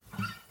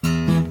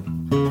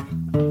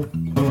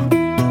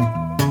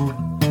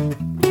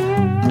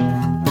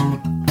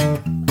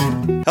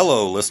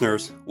Hello,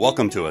 listeners.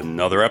 Welcome to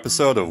another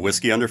episode of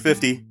Whiskey Under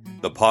 50,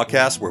 the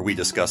podcast where we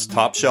discuss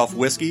top shelf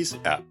whiskeys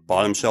at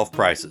bottom shelf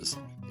prices.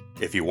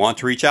 If you want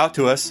to reach out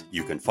to us,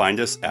 you can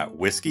find us at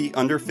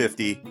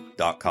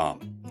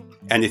whiskeyunder50.com.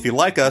 And if you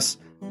like us,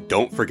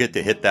 don't forget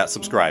to hit that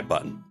subscribe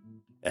button.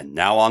 And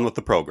now on with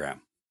the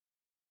program.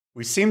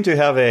 We seem to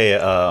have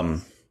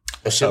a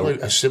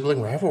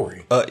sibling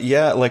rivalry.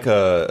 Yeah, like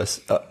a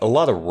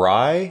lot of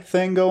rye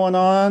thing going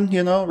on,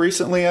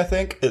 recently, I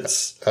think.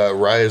 It's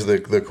rye is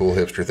the cool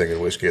hipster thing in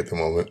whiskey at the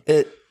moment.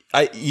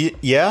 I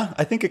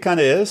think it kind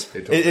of is.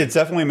 It's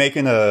definitely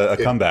making a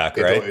comeback,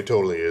 right? It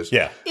totally is.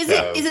 Yeah. Is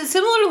it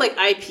similar to like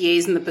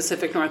IPAs in the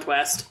Pacific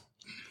Northwest?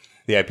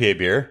 The IPA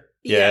beer?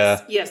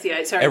 Yes. Yeah.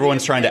 Yes, sorry.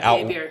 Everyone's trying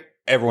to beer.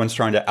 Everyone's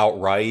trying to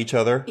out-rye each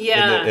other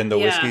in the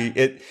whiskey.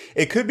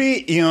 It could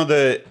be,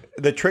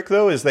 the trick,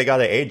 though, is they got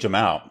to age them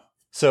out.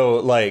 So,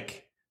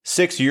 like,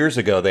 6 years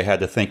ago, they had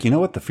to think, you know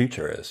what the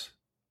future is?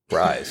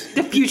 Ryes.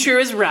 The future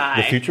is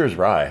rye. The future is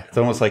rye. It's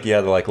almost like you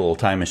had, like, a little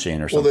time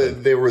machine or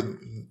something. Well,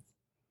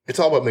 it's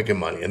all about making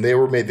money. And they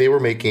were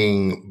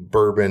making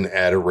bourbon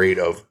at a rate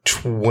of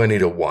 20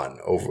 to 1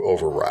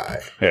 over rye.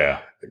 Yeah.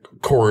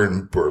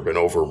 Corn bourbon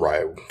over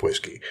rye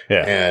whiskey.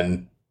 Yeah.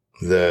 And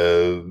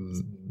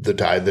the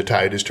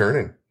tide is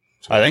turning.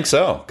 I think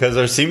so, because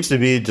there seems to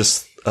be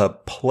just a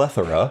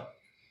plethora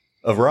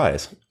of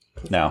ryes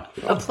now.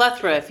 A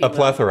plethora, if you will. A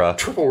plethora.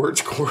 Triple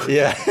words, corn.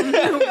 Yeah.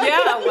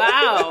 Yeah,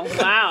 wow.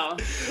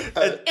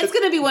 It's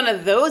going to be one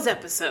of those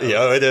episodes.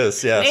 Yeah, it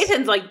is, yes.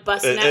 Nathan's like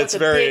busting out with the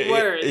big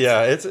words.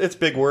 Yeah, it's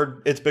big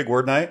word. It's big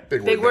word night.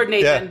 Big word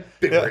Nathan. Yeah.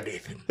 Big word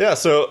Nathan. Yeah,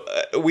 so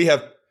we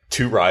have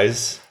two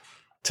ryes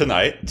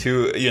tonight.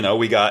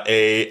 We got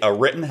a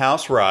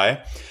Rittenhouse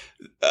Rye.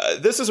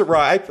 This is a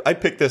rye. I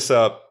picked this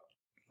up,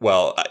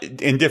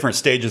 in different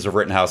stages of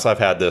Rittenhouse. I've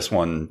had this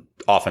one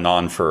off and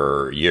on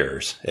for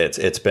years.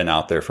 It's been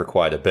out there for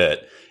quite a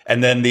bit.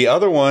 And then the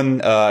other one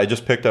I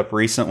just picked up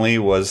recently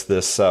was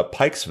this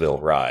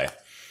Pikesville Rye.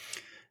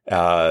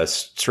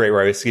 Straight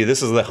rye whiskey.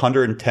 This is the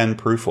 110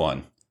 proof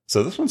one.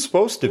 So this one's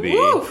supposed to be,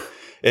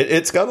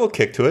 it's got a little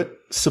kick to it.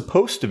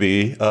 Supposed to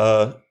be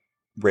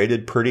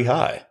rated pretty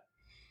high.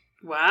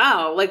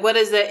 Wow. Like, what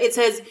is that? It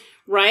says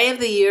Rye of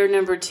the Year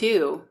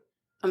 #2.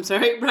 I'm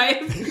sorry, Rye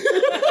of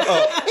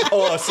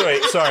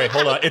sorry.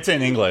 Hold on. It's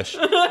in English.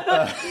 What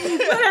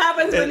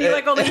happens when you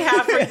only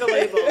half read the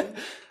label?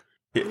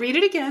 Read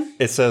it again.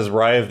 It says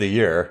Rye of the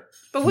Year,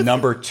 but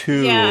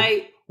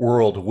 #2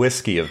 World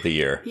Whiskey of the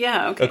Year.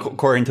 Yeah, okay.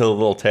 According to the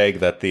little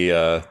tag that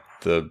the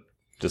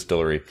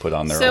distillery put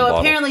on their own bottle. So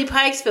apparently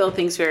Pikesville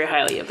thinks very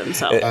highly of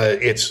themselves.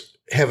 It's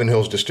Heaven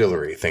Hill's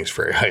distillery thinks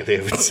very highly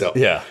of itself.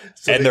 Yeah.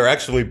 So they're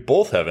actually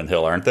both Heaven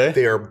Hill, aren't they?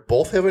 They are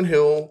both Heaven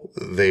Hill.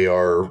 They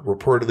are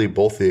reportedly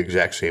both the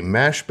exact same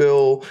mash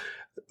bill,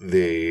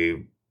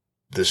 the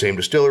same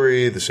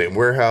distillery, the same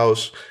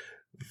warehouse.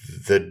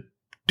 The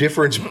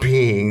difference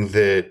being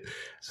that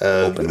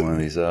open one of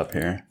these up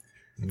here.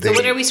 So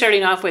what are we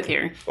starting off with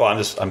here? Well,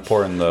 I'm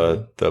pouring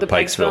the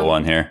Pikesville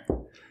one here.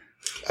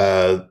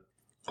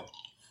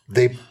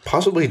 They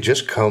possibly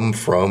just come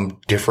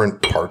from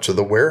different parts of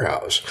the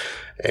warehouse.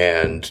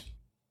 And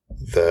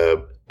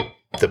the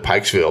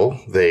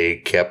Pikesville, they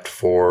kept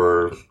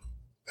for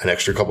an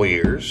extra couple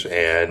years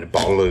and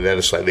bottled it at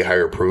a slightly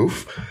higher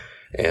proof.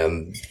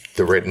 And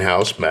the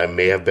Rittenhouse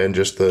may have been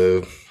just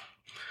the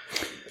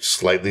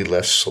slightly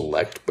less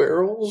select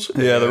barrels.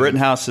 Yeah, the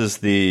Rittenhouse is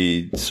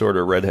the sort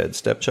of redhead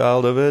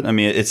stepchild of it. I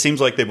mean, it seems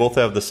like they both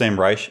have the same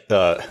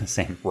the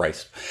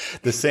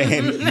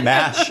same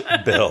mash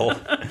bill,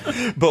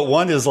 but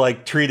one is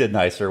like treated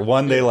nicer.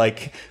 One they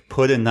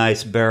put in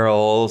nice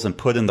barrels and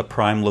put in the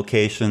prime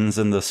locations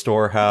in the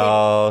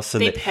storehouse.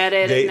 They pet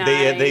it at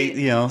night. They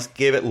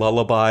gave it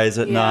lullabies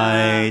at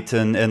night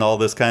and all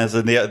this kind of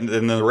stuff.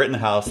 And the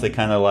Rittenhouse, they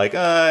kind of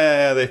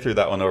they threw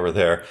that one over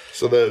there.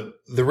 So the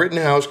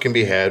Rittenhouse can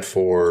be had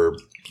for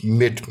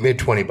mid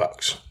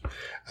 $20.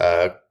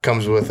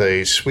 Comes with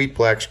a sweet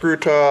black screw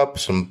top,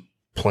 some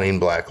plain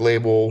black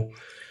label,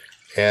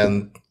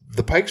 and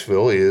the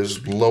Pikesville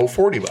is low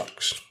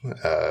 $40.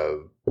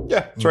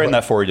 Yeah, it's right in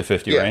that 40 to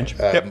 50 range.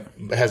 It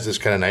has this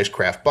kind of nice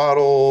craft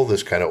bottle,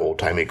 this kind of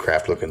old-timey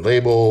craft-looking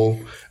label,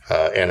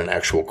 and an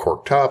actual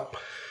cork top.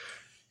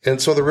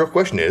 And so the real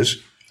question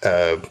is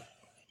the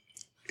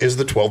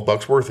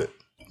 $12 worth it?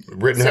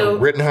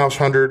 Rittenhouse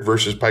 100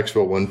 versus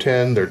Pikesville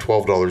 110, they're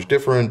 $12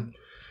 different.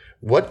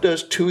 What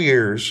does 2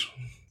 years,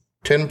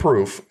 10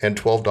 proof, and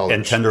 $12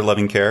 and tender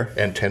loving care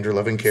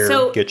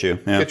get you?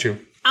 Get you.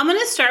 I'm going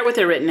to start with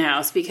the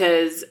Rittenhouse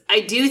because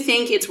I do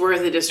think it's worth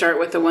it to start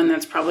with the one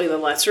that's probably the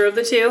lesser of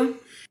the two.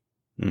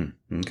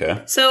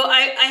 Okay. So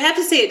I have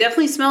to say it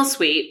definitely smells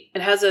sweet.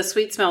 It has a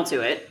sweet smell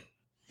to it.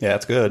 Yeah,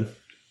 it's good.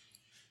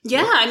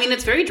 Yeah, I mean,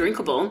 it's very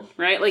drinkable,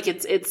 right? Like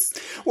it's.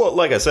 Well,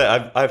 like I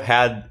said, I've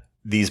had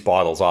these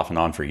bottles off and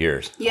on for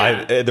years.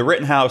 Yeah. The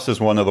Rittenhouse is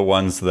one of the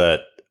ones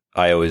that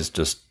I always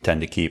just tend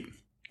to keep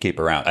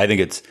around. I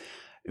think it's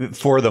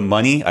for the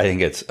money. I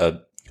think it's a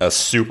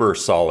super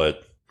solid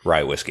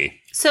rye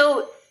whiskey.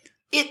 So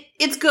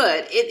it's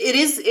good.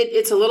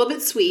 It's a little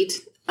bit sweet,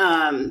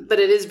 but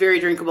it is very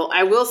drinkable.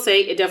 I will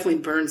say it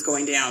definitely burns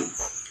going down.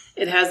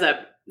 It has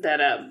that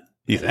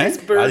you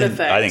think? burn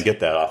effect. I didn't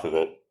get that off of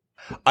it.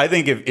 I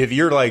think if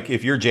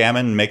you're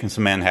jamming and making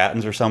some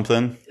Manhattans or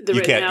something,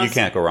 you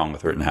can't go wrong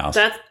with Rittenhouse.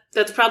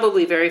 That's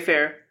probably very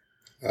fair.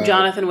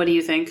 Jonathan, what do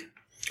you think?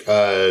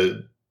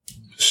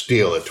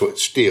 Steel at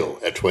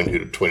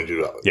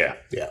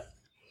 $22.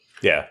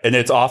 Yeah, and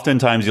it's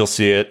oftentimes you'll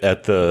see it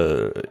at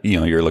the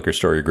your liquor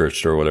store, your grocery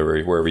store, whatever,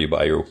 wherever you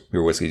buy your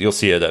whiskeys. You'll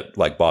see it at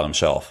like bottom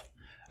shelf.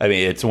 I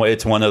mean,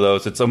 it's one of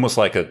those. It's almost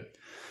like a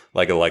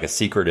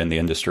secret in the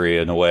industry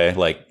in a way.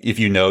 Like if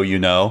you know,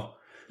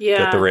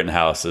 that the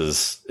Rittenhouse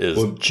is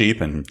cheap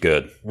and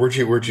good. Weren't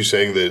you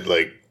saying that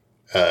like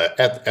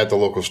at the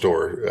local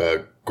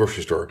store,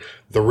 grocery store,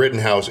 the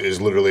Rittenhouse is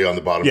literally on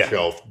the bottom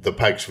shelf. The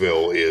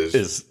Pikesville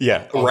is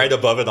right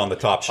above it on the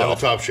top shelf. On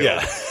the top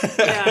shelf.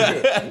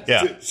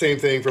 Yeah. Same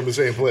thing from the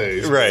same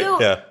place. Right.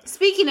 So,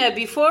 speaking of,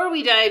 before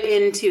we dive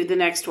into the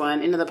next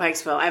one, into the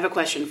Pikesville, I have a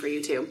question for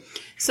you too.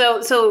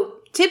 So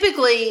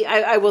typically,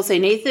 I will say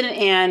Nathan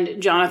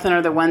and Jonathan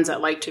are the ones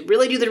that like to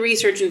really do the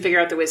research and figure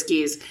out the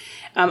whiskeys.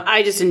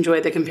 I just enjoy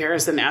the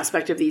comparison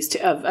aspect of these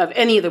of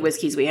any of the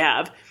whiskeys we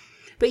have.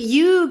 But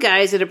you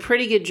guys did a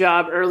pretty good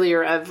job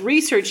earlier of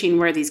researching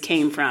where these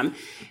came from.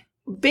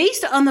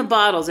 Based on the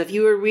bottles, if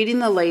you were reading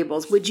the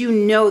labels, would you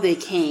know they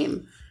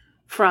came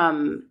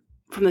from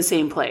the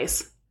same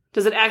place?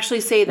 Does it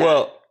actually say that?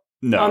 Well,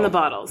 no. On the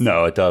bottles?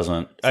 No, it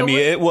doesn't. So I mean,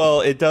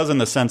 it does in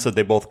the sense that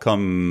they both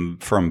come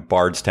from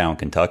Bardstown,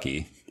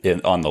 Kentucky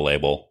on the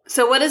label.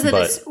 So what is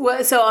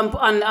it? So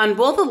on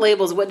both the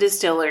labels, what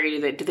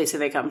distillery do they say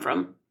they come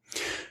from?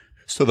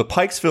 So the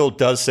Pikesville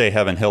does say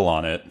Heaven Hill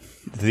on it.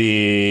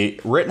 The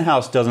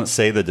Rittenhouse doesn't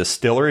say the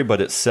distillery,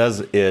 but it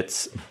says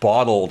it's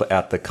bottled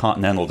at the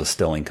Continental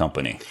Distilling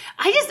Company.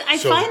 I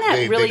find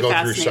that really they go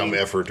fascinating. through some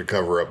effort to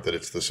cover up that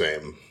it's the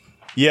same.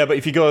 Yeah, but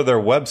if you go to their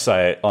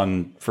website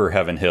for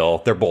Heaven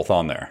Hill, they're both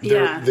on there.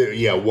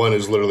 Yeah. One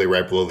is literally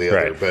right below the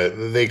other. Right.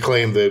 But they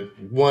claim that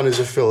one is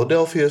a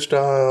Philadelphia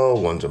style,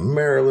 one's a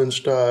Maryland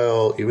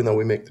style, even though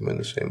we make them in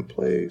the same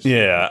place.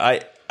 Yeah,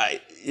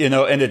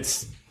 and it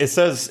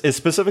says it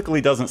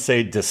specifically doesn't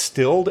say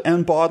distilled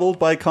and bottled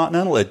by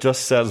Continental. It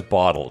just says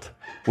bottled,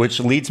 which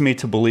leads me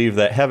to believe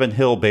that Heaven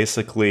Hill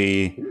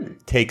basically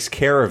takes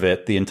care of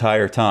it the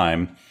entire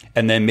time,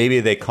 and then maybe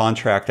they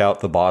contract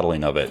out the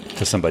bottling of it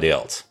to somebody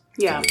else.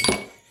 Yeah.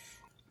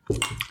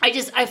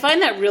 I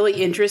find that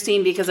really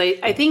interesting because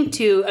I think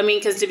too, I mean,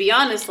 because to be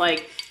honest,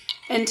 like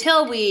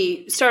until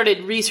we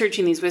started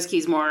researching these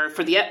whiskeys more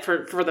for the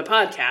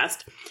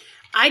podcast,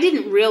 I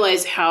didn't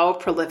realize how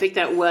prolific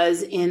that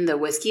was in the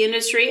whiskey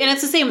industry. And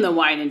it's the same in the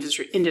wine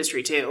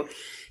industry too.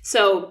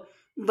 So,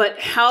 but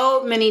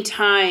how many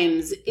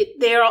times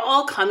they are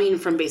all coming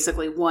from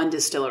basically one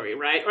distillery,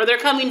 right? Or they're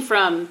coming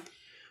from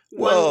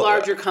one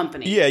larger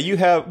company.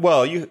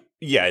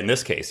 Yeah, in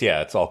this case,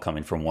 it's all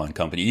coming from one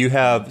company. You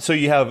have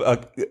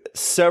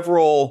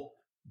several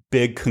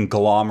big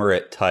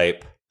conglomerate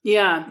type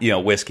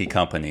whiskey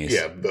companies.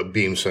 Yeah,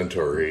 Beam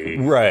Suntory.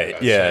 Right.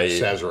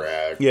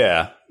 Sazerac.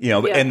 Yeah.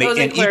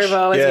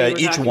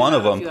 Each one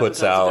of them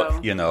puts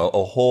out,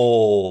 a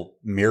whole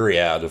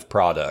myriad of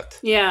product.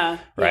 Yeah.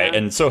 Right. Yeah.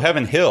 And so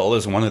Heaven Hill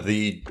is one of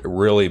the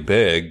really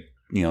big,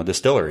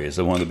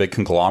 distilleries, one of the big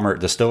conglomerate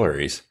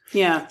distilleries.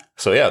 Yeah.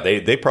 So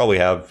they probably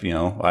have,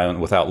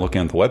 without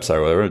looking at the website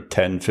or whatever,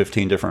 10,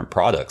 15 different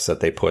products that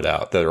they put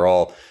out that are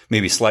all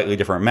maybe slightly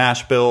different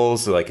mash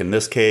bills. Like in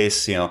this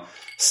case,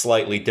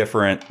 slightly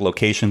different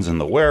locations in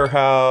the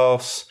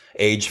warehouse,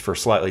 aged for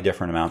slightly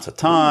different amounts of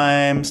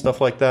time, stuff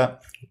like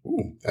that.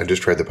 Ooh, I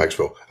just tried the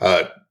Pikesville.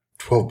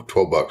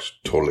 $12,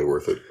 totally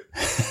worth it.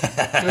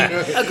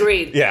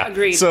 Agreed. Yeah.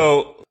 Agreed.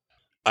 So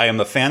I am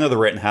a fan of the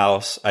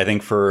Rittenhouse. I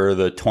think for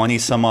the 20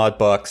 some odd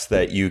bucks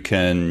that you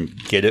can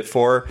get it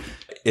for,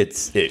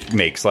 it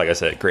makes, like I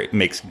said,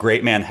 makes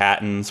great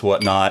Manhattans,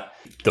 whatnot.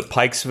 The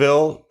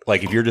Pikesville,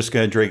 like if you're just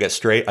going to drink it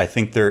straight, I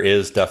think there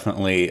is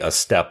definitely a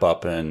step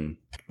up in,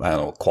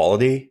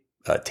 quality.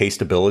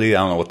 Tasteability. I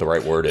don't know what the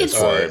right word is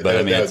for it,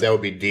 but that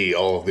would be D,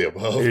 all of the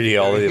above. D,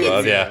 all of the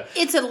above, yeah.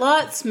 It's a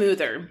lot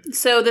smoother.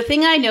 So the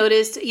thing I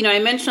noticed, I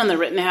mentioned on the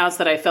Rittenhouse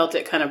that I felt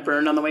it kind of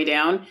burned on the way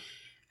down.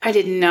 I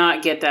did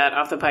not get that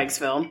off the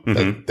Pikesville.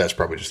 Mm-hmm. That's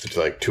probably just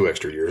like 2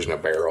 extra years in a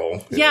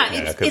barrel.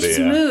 It's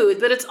smooth,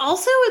 but it's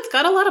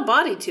got a lot of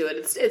body to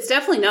it. It's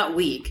definitely not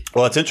weak.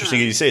 Well, it's interesting.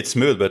 You say it's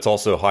smooth, but it's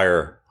also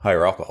higher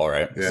alcohol,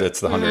 right? Yeah. It's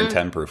the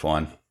 110 proof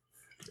one.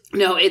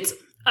 No,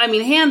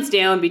 hands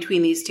down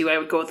between these two, I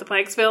would go with the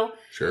Pikesville.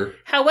 Sure.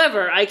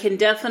 However, I can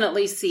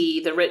definitely see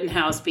the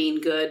Rittenhouse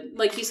being good,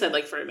 like you said,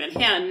 like for a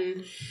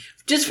Manhattan,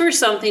 just for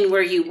something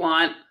where you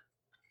want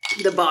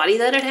the body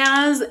that it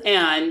has,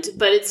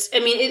 but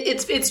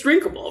it's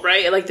drinkable,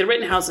 right? Like the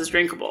Rittenhouse is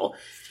drinkable,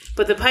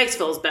 but the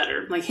Pikesville is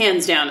better. Like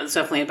hands down, it's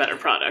definitely a better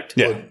product.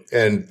 Yeah. Well,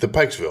 and the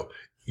Pikesville,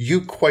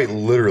 you quite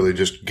literally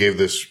just gave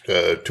this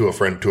to a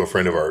friend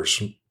of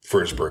ours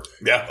for his birthday.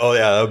 Yeah. Oh,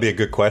 yeah. That would be a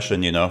good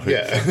question, you know.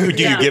 Yeah. Do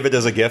you give it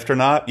as a gift or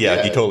not? Yeah,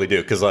 Yeah. you totally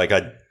do. Because, like,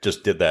 I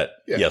just did that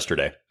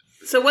yesterday.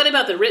 So what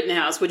about the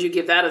Rittenhouse? Would you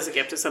give that as a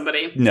gift to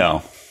somebody?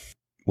 No.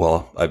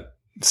 Well, I've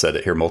said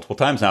it here multiple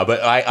times now,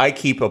 but I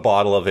keep a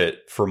bottle of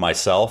it for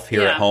myself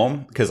here at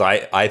home because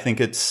I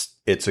think it's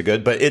a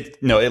good, but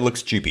it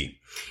looks cheapy.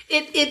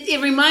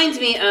 It reminds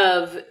me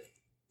of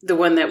the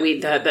one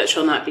that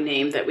shall not be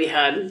named that we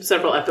had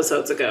several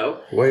episodes ago.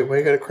 Why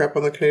you got to crap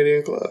on the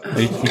Canadian Club? Are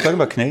you talking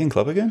about Canadian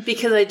Club again?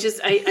 Because I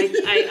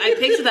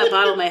picture that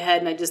bottle in my head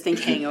and I just think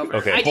hangover.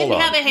 Okay, I didn't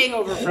have a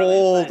hangover from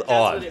Hold it.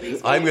 on.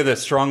 I'm going to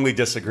strongly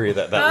disagree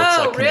that looks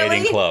like Canadian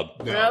really? Club.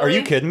 No. Are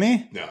you kidding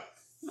me? No.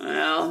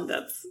 Well, it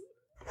doesn't.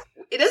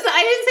 I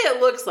didn't say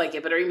it looks like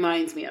it, but it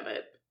reminds me of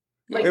it.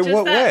 Like In just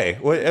what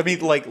that- way? I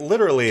mean, like,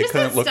 literally, it Just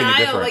couldn't that look style,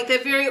 any different. like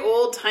that very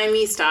old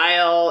timey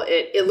style.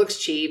 It looks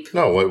cheap.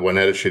 No, one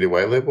had a shitty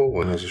white label,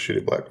 one has a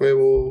shitty black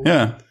label.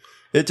 Yeah.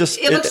 It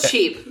looks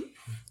cheap.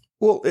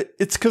 Well,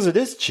 it's because it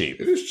is cheap.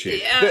 It is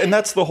cheap. Yeah. And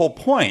that's the whole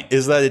point,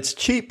 is that it's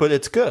cheap, but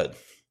it's good.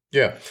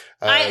 Yeah.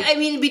 I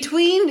mean,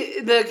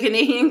 between the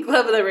Canadian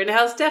Club and the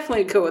Rittenhouse,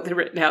 definitely go with the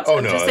Rittenhouse. Oh,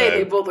 I'm no, just saying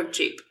they both look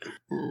cheap.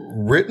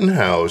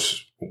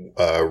 Rittenhouse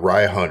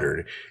Rye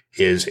 100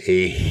 is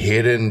a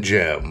hidden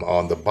gem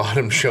on the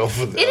bottom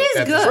shelf of the It is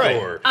at the good.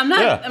 store. I'm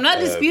not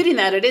disputing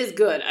that. It is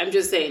good. I'm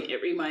just saying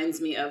it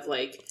reminds me of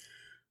like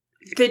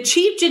the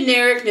cheap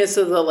genericness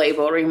of the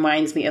label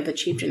reminds me of the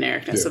cheap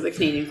genericness of the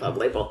Canadian Club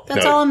label.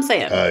 That's all I'm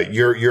saying.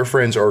 Your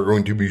friends are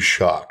going to be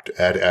shocked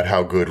at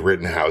how good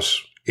Rittenhouse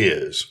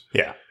is.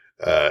 Yeah.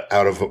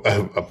 Out of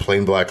a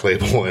plain black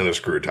label and a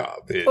screw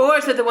top. Or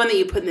is it the one that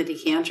you put in the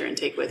decanter and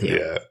take with you?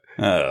 Yeah.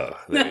 Oh,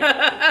 there you go.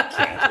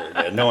 Decanter.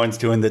 Yeah, no one's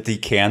doing the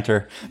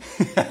decanter.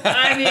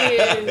 I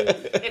mean,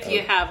 if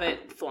you have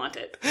it, flaunt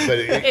it. But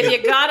If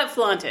you got it,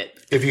 flaunt it.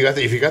 if you got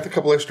the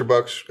couple extra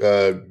bucks,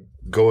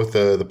 go with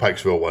the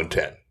Pikesville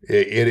 110.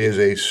 It is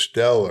a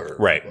stellar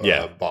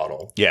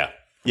bottle. Yeah.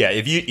 Yeah.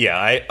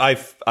 I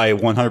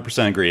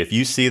 100% agree. If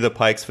you see the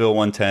Pikesville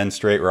 110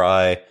 straight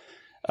rye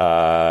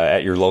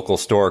at your local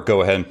store,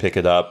 go ahead and pick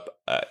it up.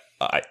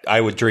 I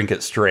would drink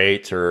it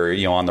straight or,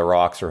 on the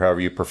rocks or however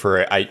you prefer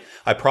it. I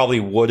probably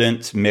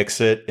wouldn't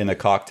mix it in a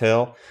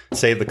cocktail.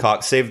 Save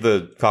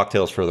the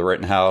cocktails for the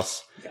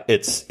Rittenhouse. Yeah.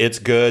 It's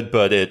good,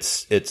 but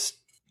it's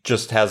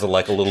just has a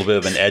little bit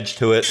of an edge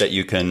to it that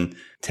you can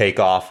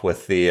take off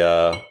with the,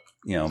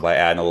 by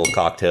adding a little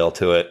cocktail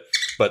to it.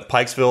 But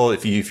Pikesville,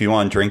 if you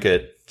want to drink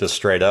it just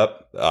straight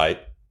up, I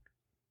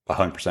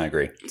 100%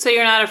 agree. So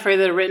you're not afraid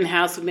that a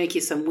Rittenhouse would make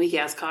you some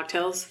weak-ass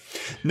cocktails?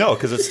 No,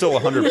 because it's still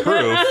 100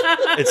 proof.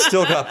 It's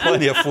still got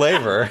plenty of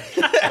flavor.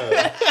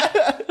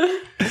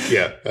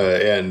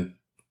 And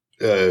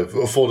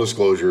full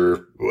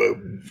disclosure,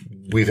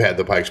 we've had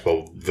the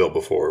Pikesville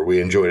before. We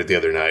enjoyed it the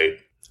other night.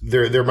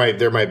 There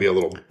might be a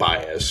little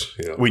bias.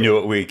 We knew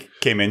what we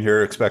came in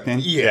here expecting.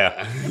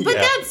 Yeah. But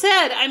that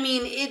said, I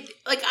mean,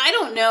 I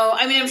don't know.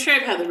 I mean, I'm sure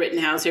I've had the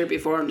Rittenhouse here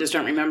before. I just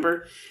don't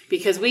remember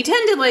because we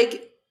tend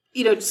to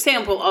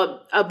sample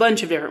a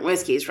bunch of different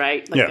whiskeys,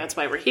 right? That's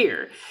why we're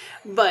here.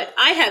 But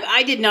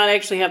I did not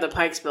actually have the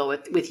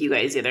Pikesville with you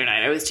guys the other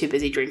night. I was too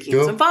busy drinking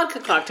some vodka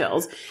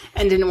cocktails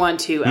and didn't want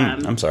to.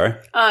 I'm sorry.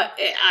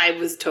 I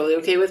was totally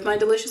okay with my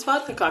delicious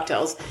vodka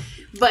cocktails.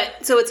 But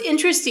so it's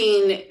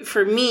interesting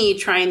for me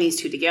trying these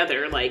two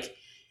together. Like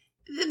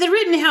the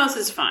Rittenhouse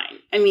is fine.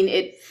 I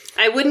mean,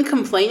 I wouldn't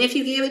complain if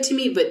you gave it to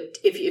me, but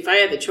if I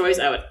had the choice,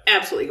 I would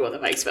absolutely go with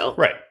the Pikesville.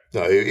 Right.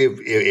 No,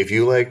 if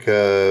you like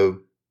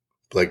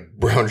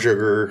brown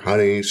sugar,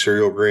 honey,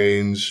 cereal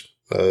grains,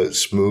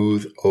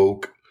 smooth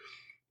oak,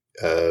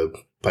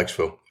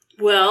 Pikesville.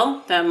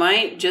 Well, that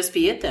might just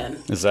be it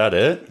then. Is that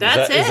it?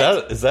 That's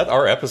it. Is that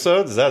our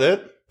episode? Is that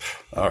it?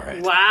 All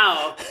right.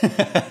 Wow.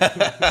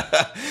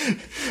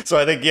 So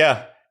I think,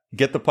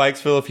 get the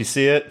Pikesville if you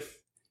see it.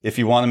 If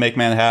you want to make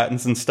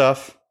Manhattans and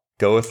stuff,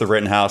 go with the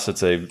Rittenhouse.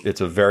 It's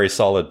a very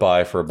solid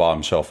buy for a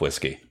bottom shelf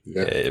whiskey.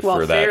 Yeah.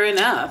 Fair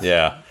enough.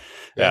 Yeah.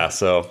 Yeah,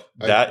 so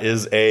that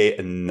is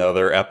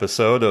another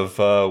episode of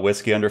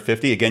Whiskey Under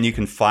 50. Again, you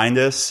can find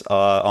us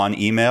on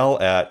email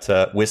at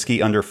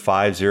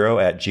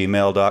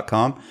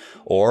whiskeyunder50@gmail.com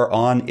or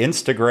on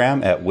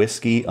Instagram at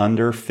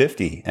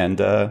whiskeyunder50.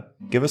 And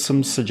give us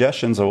some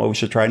suggestions on what we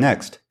should try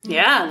next.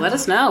 Yeah, let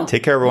us know.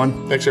 Take care,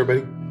 everyone. Thanks,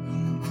 everybody.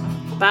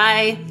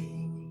 Bye.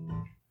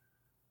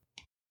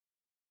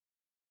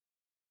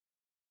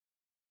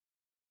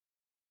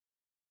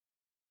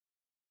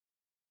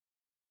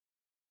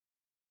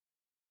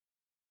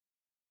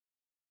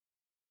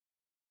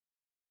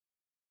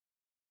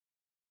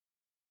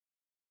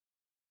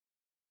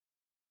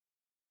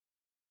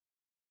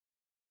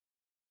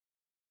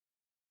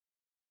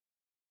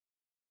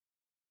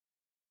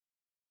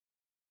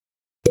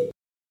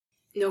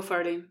 No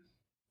farting.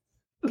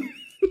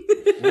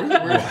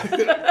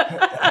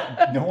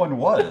 No one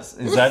was.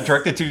 Is that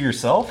directed to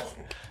yourself?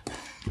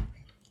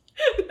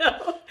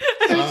 No.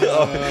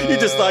 You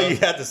just thought you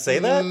had to say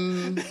that?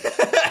 No,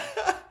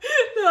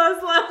 I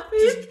was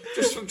laughing.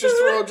 Just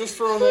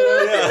throwing that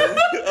out there.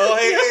 Oh,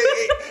 hey.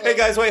 Hey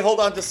guys, wait, hold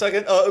on just a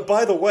second.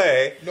 By the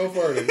way, No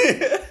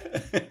farting.